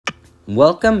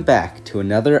Welcome back to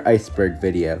another Iceberg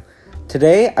video.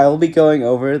 Today I will be going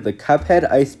over the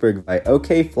Cuphead Iceberg by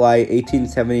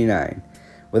OKFly1879.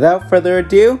 Without further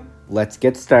ado, let's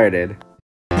get started.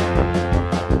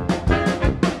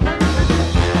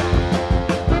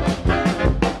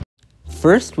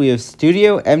 First we have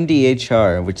Studio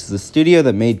MDHR, which is the studio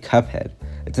that made Cuphead.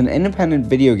 It's an independent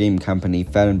video game company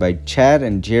founded by Chad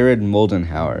and Jared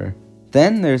Moldenhauer.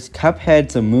 Then there's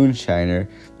Cuphead's a Moonshiner,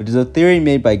 which is a theory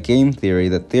made by Game Theory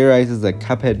that theorizes that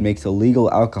Cuphead makes illegal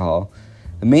alcohol.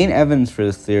 The main evidence for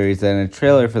this theory is that in a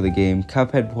trailer for the game,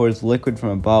 Cuphead pours liquid from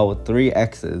a bottle with 3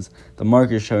 X's, the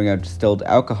marker showing how distilled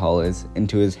alcohol is,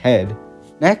 into his head.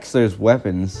 Next there's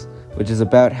Weapons, which is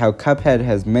about how Cuphead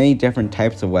has many different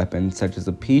types of weapons, such as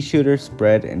a pea shooter,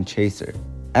 spread, and chaser.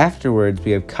 Afterwards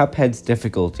we have Cuphead's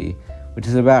Difficulty, which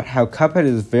is about how Cuphead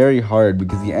is very hard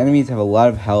because the enemies have a lot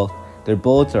of health, their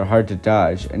bullets are hard to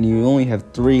dodge, and you only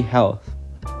have 3 health.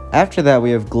 After that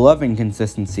we have Glove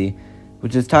Inconsistency,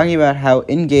 which is talking about how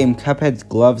in-game Cuphead's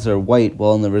gloves are white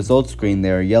while on the results screen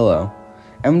they are yellow.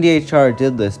 MDHR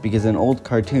did this because in old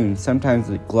cartoons sometimes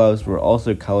the gloves were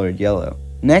also colored yellow.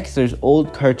 Next there's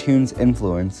Old Cartoons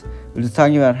Influence, which is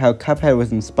talking about how Cuphead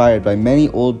was inspired by many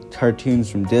old cartoons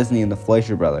from Disney and the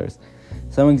Fleischer Brothers.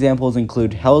 Some examples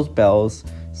include Hell's Bells,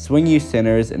 Swing You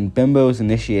Sinners, and Bimbo's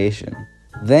Initiation.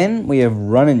 Then we have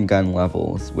Run and Gun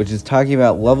levels, which is talking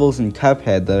about levels in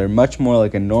Cuphead that are much more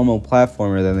like a normal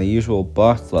platformer than the usual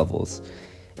boss levels.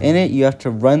 In it, you have to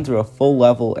run through a full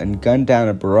level and gun down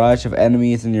a barrage of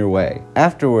enemies in your way.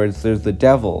 Afterwards, there's the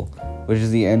Devil, which is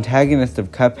the antagonist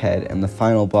of Cuphead and the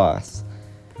final boss.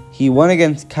 He won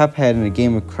against Cuphead in a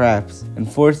game of craps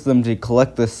and forced them to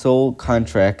collect the soul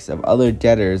contracts of other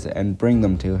debtors and bring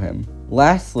them to him.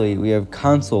 Lastly, we have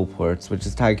console ports, which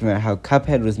is talking about how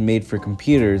Cuphead was made for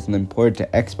computers and then ported to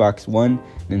Xbox One,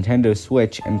 Nintendo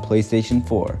Switch, and PlayStation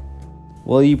 4.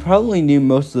 Well, you probably knew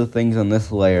most of the things on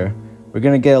this layer. We're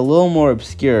gonna get a little more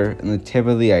obscure in the tip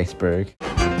of the iceberg.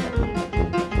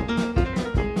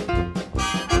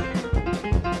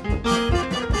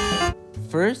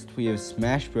 First, we have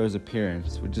Smash Bros.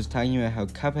 Appearance, which is talking about how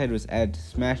Cuphead was added to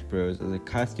Smash Bros. As a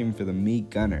costume for the Mii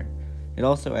Gunner. It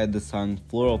also added the song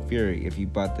Floral Fury if you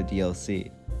bought the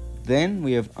DLC. Then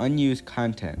we have Unused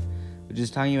Content, which is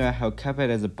talking about how Cuphead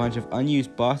has a bunch of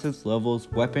unused bosses, levels,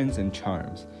 weapons, and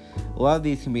charms. A lot of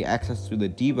these can be accessed through the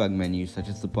debug menu, such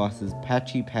as the bosses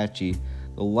Patchy Patchy,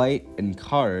 the Light and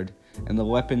Card, and the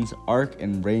weapons Arc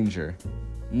and Ranger.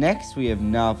 Next we have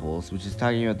Novels, which is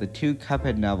talking about the 2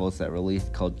 Cuphead novels that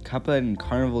released called Cuphead and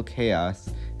Carnival Chaos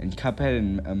and Cuphead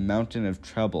and a Mountain of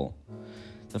Trouble.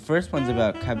 The first one's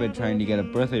about Cuphead trying to get a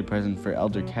birthday present for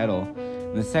Elder Kettle,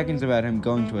 and the second's about him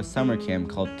going to a summer camp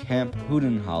called Camp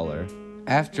Hootenholler.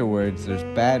 Afterwards, there's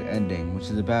Bad Ending, which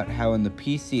is about how in the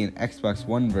PC and Xbox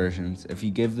One versions, if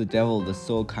you give the devil the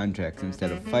soul contracts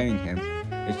instead of fighting him,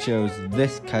 it shows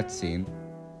this cutscene.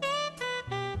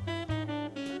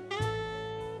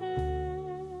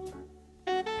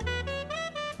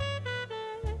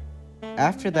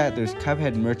 After that, there's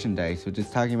Cuphead merchandise, which is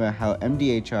talking about how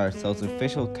MDHR sells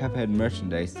official Cuphead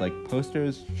merchandise like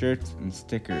posters, shirts, and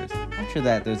stickers. After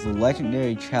that, there's the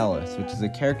legendary Chalice, which is a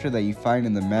character that you find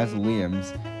in the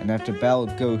mausoleums and have to battle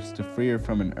ghosts to free her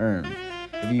from an urn.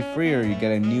 If you free her, you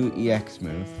get a new EX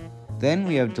move. Then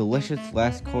we have Delicious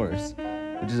Last Course,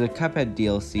 which is a Cuphead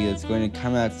DLC that's going to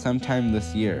come out sometime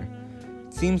this year.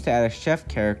 It seems to add a chef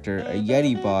character, a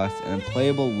Yeti boss, and a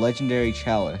playable legendary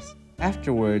Chalice.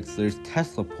 Afterwards, there's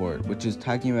Tesla Port, which is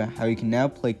talking about how you can now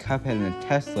play Cuphead in a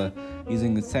Tesla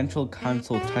using the central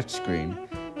console touchscreen.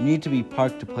 You need to be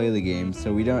parked to play the game,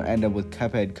 so we don't end up with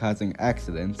Cuphead causing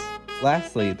accidents.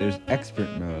 Lastly, there's Expert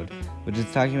Mode, which is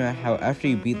talking about how after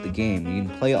you beat the game, you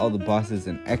can play all the bosses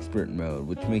in Expert Mode,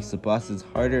 which makes the bosses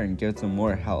harder and gives them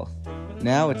more health.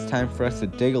 Now it's time for us to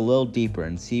dig a little deeper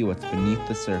and see what's beneath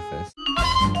the surface.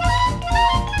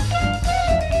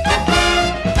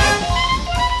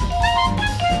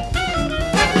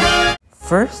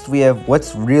 First, we have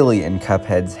what's really in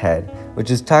Cuphead's head, which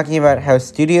is talking about how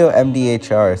Studio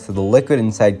MDHR said the liquid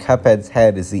inside Cuphead's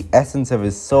head is the essence of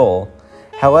his soul.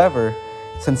 However,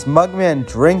 since Mugman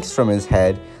drinks from his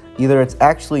head, either it's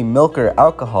actually milk or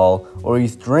alcohol, or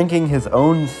he's drinking his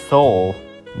own soul.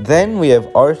 Then we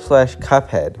have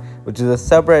r/Cuphead, which is a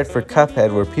subreddit for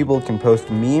Cuphead where people can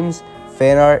post memes,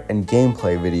 fan art, and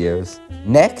gameplay videos.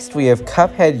 Next, we have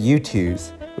Cuphead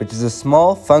U2s, which is a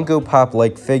small Funko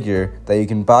Pop-like figure that you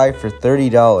can buy for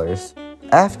 $30.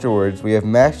 Afterwards, we have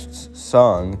Mashed's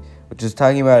Song, which is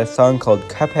talking about a song called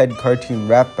Cuphead Cartoon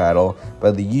Rap Battle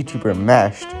by the YouTuber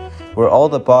Mashed, where all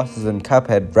the bosses in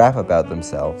Cuphead rap about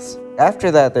themselves. After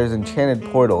that, there's Enchanted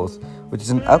Portals, which is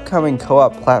an upcoming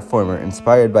co-op platformer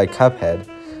inspired by Cuphead.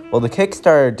 While the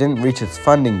Kickstarter didn't reach its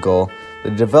funding goal,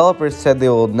 the developers said they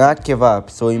will not give up,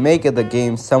 so we may get the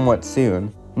game somewhat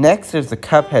soon. Next is the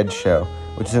Cuphead Show,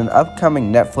 which is an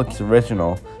upcoming Netflix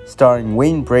original starring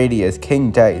Wayne Brady as King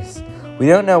Dice. We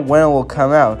don't know when it will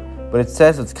come out, but it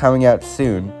says it's coming out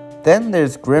soon. Then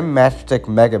there's Grim Matchstick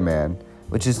Mega Man,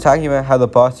 which is talking about how the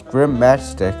boss Grim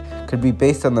Matchstick could be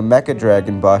based on the Mecha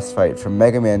Dragon boss fight from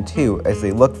Mega Man 2, as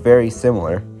they look very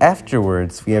similar.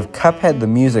 Afterwards, we have Cuphead the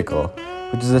Musical,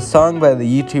 which is a song by the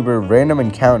YouTuber Random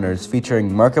Encounters featuring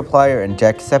Markiplier and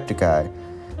Jacksepticeye.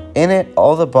 In it,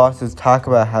 all the bosses talk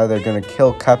about how they're gonna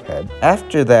kill Cuphead.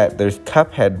 After that, there's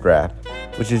Cuphead Rap,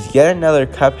 which is yet another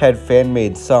Cuphead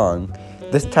fan-made song,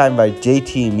 this time by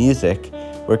JT Music,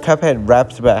 where Cuphead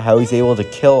raps about how he's able to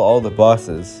kill all the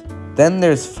bosses. Then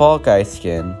there's Fall Guy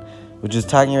Skin, which is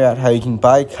talking about how you can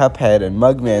buy Cuphead and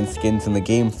Mugman skins in the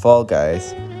game Fall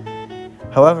Guys.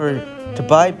 However, to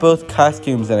buy both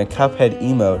costumes and a Cuphead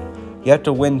emote, you have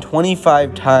to win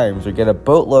 25 times or get a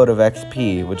boatload of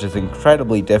XP, which is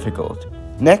incredibly difficult.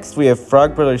 Next, we have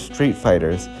Frog Brothers Street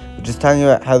Fighters, which is talking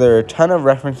about how there are a ton of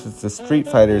references to Street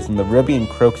Fighters in the Ribby and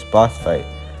Croaks boss fight.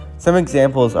 Some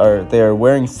examples are they are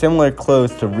wearing similar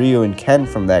clothes to Ryu and Ken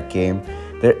from that game.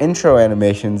 Their intro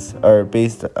animations are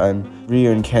based on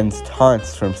Ryu and Ken's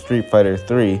taunts from Street Fighter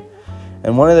 3,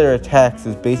 and one of their attacks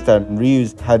is based on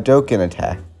Ryu's Hadouken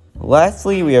attack.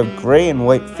 Lastly, we have Gray and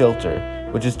White Filter,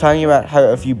 which is talking about how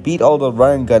if you beat all the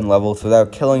run and gun levels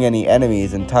without killing any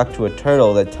enemies and talk to a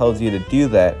turtle that tells you to do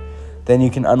that, then you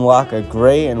can unlock a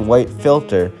Gray and White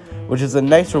Filter, which is a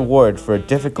nice reward for a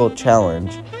difficult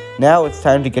challenge. Now it's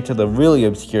time to get to the really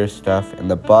obscure stuff in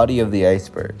the body of the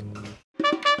iceberg.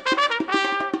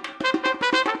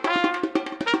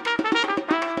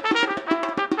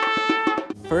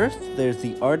 First, there's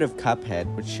the art of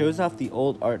Cuphead, which shows off the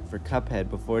old art for Cuphead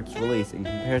before its release and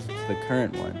compares it to the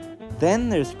current one. Then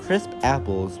there's Crisp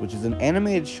Apples, which is an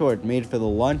animated short made for the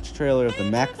launch trailer of the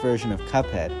Mac version of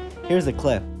Cuphead. Here's a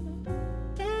clip.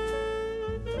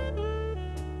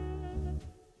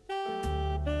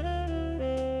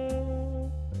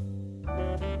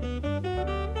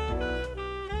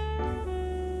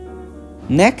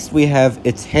 Next we have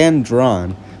It's Hand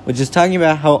Drawn, which is talking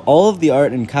about how all of the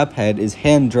art in Cuphead is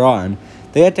hand drawn.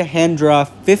 They had to hand draw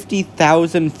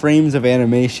 50,000 frames of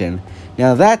animation.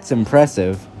 Now that's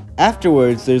impressive.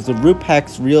 Afterwards, there's the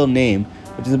Root-Pack's real name,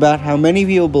 which is about how many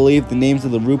people believe the names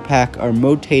of the Root-Pack are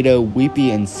Motato, Weepy,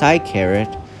 and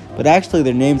Psycarrot, but actually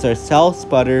their names are Sal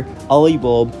Sputter, Ollie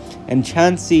Bulb, and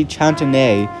Chansey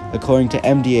Chantanay, according to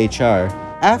MDHR.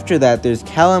 After that, there's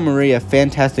Cala Maria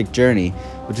Fantastic Journey,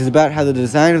 which is about how the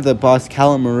design of the boss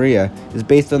Cala Maria is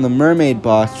based on the mermaid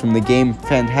boss from the game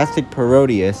Fantastic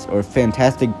Parodius, or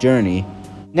Fantastic Journey.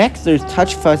 Next, there's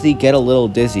Touch Fuzzy Get a Little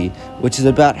Dizzy, which is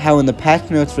about how in the patch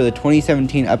notes for the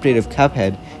 2017 update of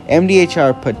Cuphead,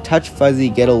 MDHR put Touch Fuzzy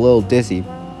Get a Little Dizzy,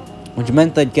 which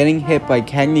meant that getting hit by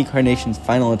Cagney Carnation's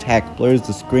final attack blurs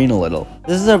the screen a little.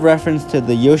 This is a reference to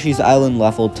the Yoshi's Island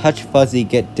level Touch Fuzzy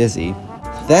Get Dizzy.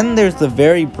 Then there's the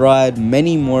very broad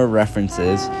Many More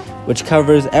References, which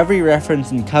covers every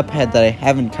reference in Cuphead that I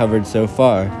haven't covered so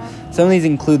far. Some of these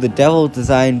include the devil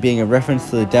design being a reference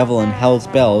to the devil in Hell's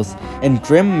Bells, and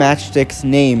Grim Matchstick's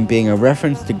name being a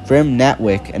reference to Grim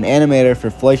Natwick, an animator for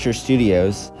Fleischer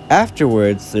Studios.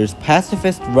 Afterwards, there's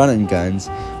Pacifist Run and Guns,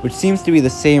 which seems to be the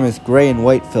same as Gray and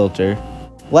White Filter.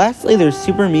 Lastly, there's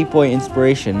Super Meat Boy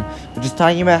Inspiration, which is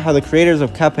talking about how the creators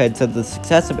of Cuphead said the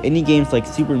success of indie games like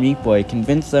Super Meat Boy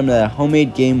convinced them that a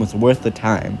homemade game was worth the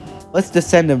time. Let's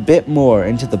descend a bit more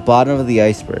into the bottom of the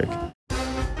iceberg.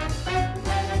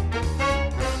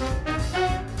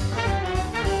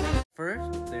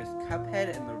 First, there's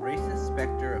Cuphead and the Racist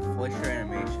Spectre of Fleischer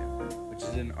Animation, which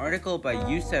is an article by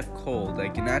Yusef Cole that I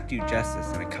cannot do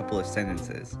justice in a couple of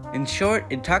sentences. In short,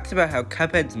 it talks about how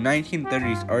Cuphead's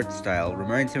 1930s art style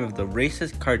reminds him of the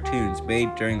racist cartoons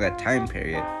made during that time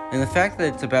period, and the fact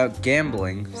that it's about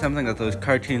gambling, something that those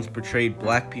cartoons portrayed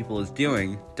black people as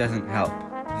doing, doesn't help.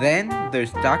 Then,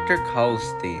 there's Dr. Call's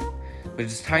theme, which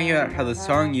is talking about how the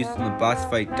song used in the boss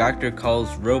fight Dr.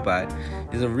 Call's Robot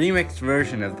is a remixed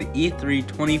version of the E3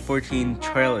 2014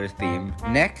 trailer theme.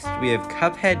 Next, we have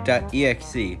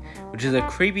Cuphead.exe, which is a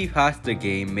creepypasta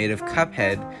game made of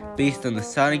Cuphead based on the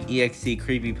Sonic EXE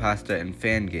creepypasta and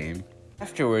fan game.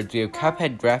 Afterwards, we have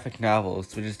Cuphead graphic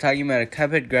novels, which is talking about a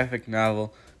Cuphead graphic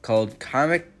novel called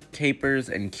Comic Capers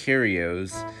and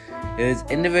Curios. It is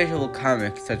individual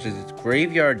comics such as its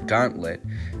Graveyard Gauntlet,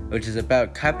 which is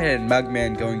about Cuphead and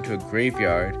Mugman going to a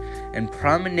graveyard, and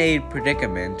Promenade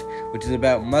Predicament, which is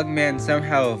about Mugman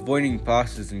somehow avoiding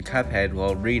bosses in Cuphead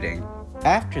while reading.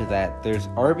 After that, there's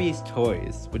Arby's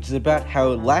Toys, which is about how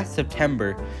last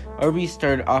September, Arby's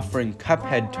started offering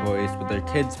Cuphead toys with their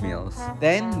kids' meals.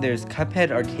 Then there's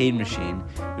Cuphead Arcade Machine,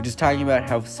 which is talking about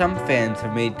how some fans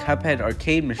have made Cuphead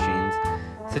arcade machines,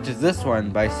 such as this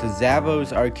one by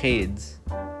Sazavo's Arcades.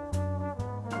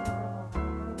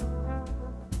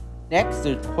 Next,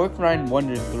 there's Pork Rind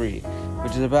Wonder 3,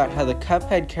 which is about how the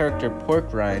Cuphead character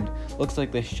Pork Rind looks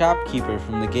like the shopkeeper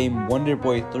from the game Wonder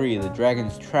Boy 3: The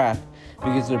Dragon's Trap,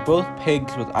 because they're both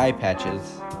pigs with eye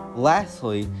patches.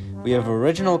 Lastly, we have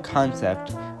Original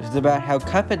Concept, which is about how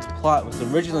Cuphead's plot was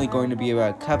originally going to be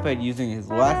about Cuphead using his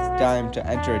last dime to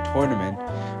enter a tournament,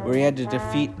 where he had to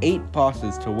defeat 8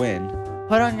 bosses to win.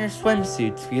 Put on your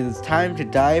swimsuits, because it's time to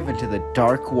dive into the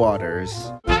dark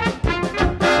waters.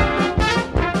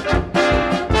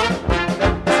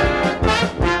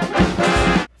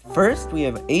 First, we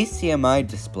have ACMI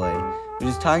Display, which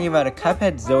is talking about a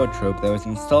Cuphead zoetrope that was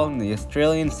installed in the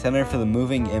Australian Centre for the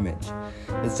Moving Image.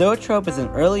 The zoetrope is an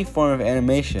early form of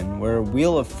animation where a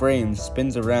wheel of frames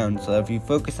spins around so that if you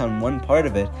focus on one part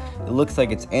of it, it looks like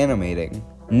it's animating.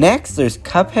 Next, there's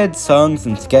Cuphead Songs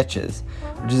and Sketches,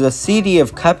 which is a CD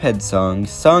of Cuphead songs,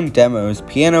 song demos,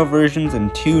 piano versions,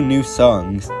 and 2 new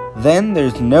songs. Then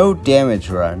there's No Damage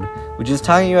Run, which is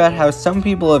talking about how some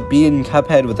people have beaten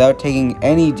Cuphead without taking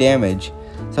any damage,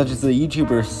 such as the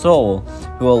YouTuber Soul,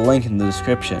 who will link in the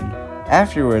description.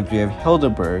 Afterwards, we have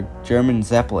Hildeberg, German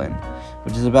Zeppelin,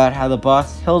 which is about how the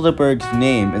boss Hildeberg's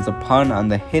name is a pun on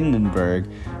the Hindenburg,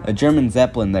 a German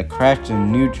Zeppelin that crashed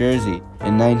in New Jersey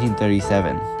in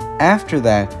 1937. After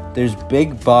that, there's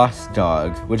Big Boss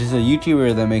Dog, which is a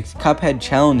YouTuber that makes Cuphead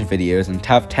challenge videos and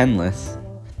top 10 lists.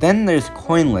 Then there's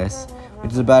Coinless,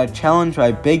 which is about a challenge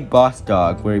by Big Boss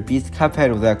Dog where he beats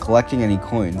Cuphead without collecting any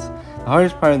coins. The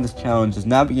hardest part of this challenge is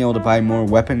not being able to buy more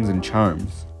weapons and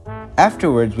charms.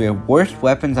 Afterwards, we have Worst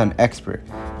Weapons on Expert,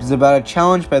 which is about a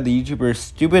challenge by the YouTuber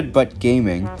Stupid But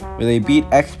Gaming, where they beat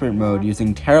Expert mode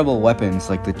using terrible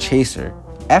weapons like the Chaser.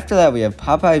 After that, we have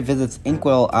Popeye Visits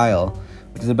Inkwell Isle,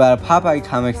 which is about a Popeye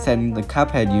comic set in the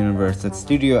Cuphead universe that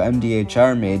Studio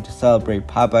MDHR made to celebrate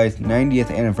Popeye's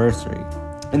 90th anniversary.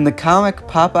 In the comic,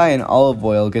 Popeye and Olive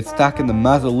Oil get stuck in the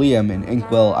mausoleum in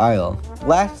Inkwell Isle.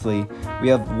 Lastly, we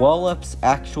have Wallop's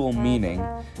Actual Meaning,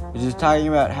 which is talking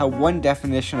about how one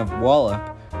definition of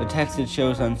Wallop, the text it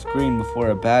shows on screen before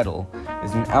a battle,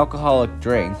 is an alcoholic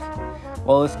drink.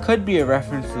 While this could be a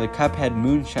reference to the Cuphead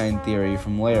moonshine theory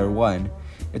from Layer 1,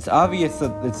 it's obvious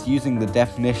that it's using the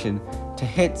definition to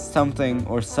hit something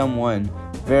or someone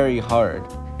very hard.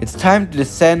 It's time to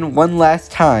descend one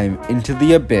last time into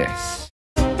the abyss.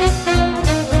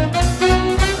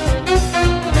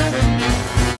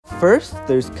 First,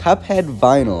 there's Cuphead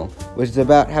Vinyl, which is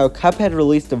about how Cuphead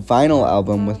released a vinyl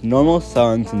album with normal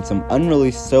songs and some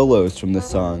unreleased solos from the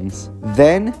songs.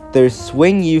 Then, there's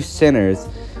Swing You Sinners,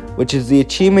 which is the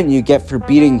achievement you get for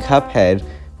beating Cuphead,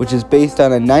 which is based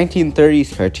on a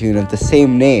 1930s cartoon of the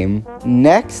same name.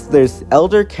 Next, there's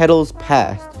Elder Kettle's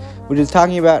Past, which is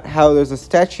talking about how there's a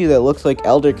statue that looks like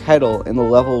Elder Kettle in the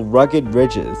level Rugged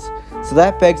Ridges. So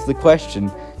that begs the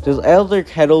question, does Elder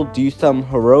Kettle do some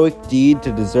heroic deed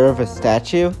to deserve a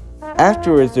statue?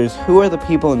 Afterwards, there's Who Are the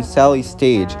People in Sally's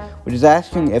Stage, which is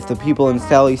asking if the people in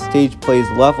Sally's Stage plays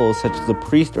levels such as the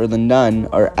priest or the nun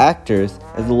are actors,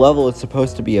 as the level is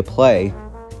supposed to be a play.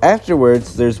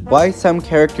 Afterwards, there's Why Some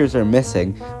Characters Are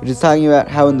Missing, which is talking about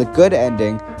how in the good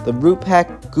ending, the Root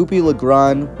Pack, Goopy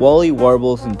Legrand, Wally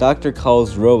Warbles, and Dr.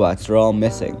 Call's robots are all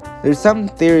missing. There's some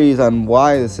theories on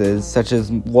why this is, such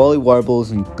as Wally Warbles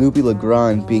and Goopy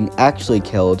Legrand being actually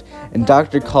killed, and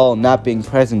Dr. Call not being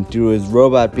present due to his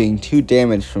robot being too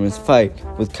damaged from his fight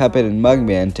with Cuphead and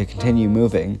Mugman to continue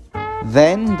moving.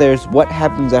 Then there's What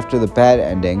Happens After the Bad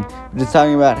Ending, which is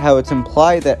talking about how it's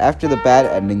implied that after the bad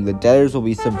ending, the debtors will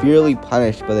be severely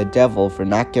punished by the devil for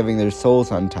not giving their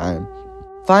souls on time.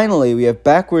 Finally, we have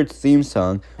Backwards Theme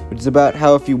Song, which is about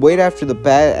how if you wait after the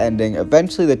bad ending,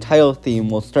 eventually the title theme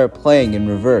will start playing in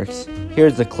reverse.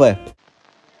 Here's the clip.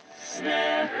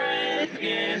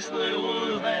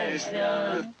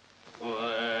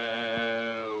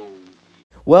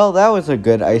 Well, that was a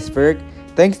good iceberg.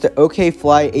 Thanks to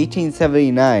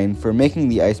OKFly1879 for making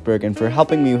the iceberg and for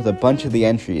helping me with a bunch of the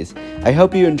entries. I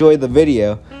hope you enjoyed the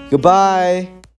video. Goodbye!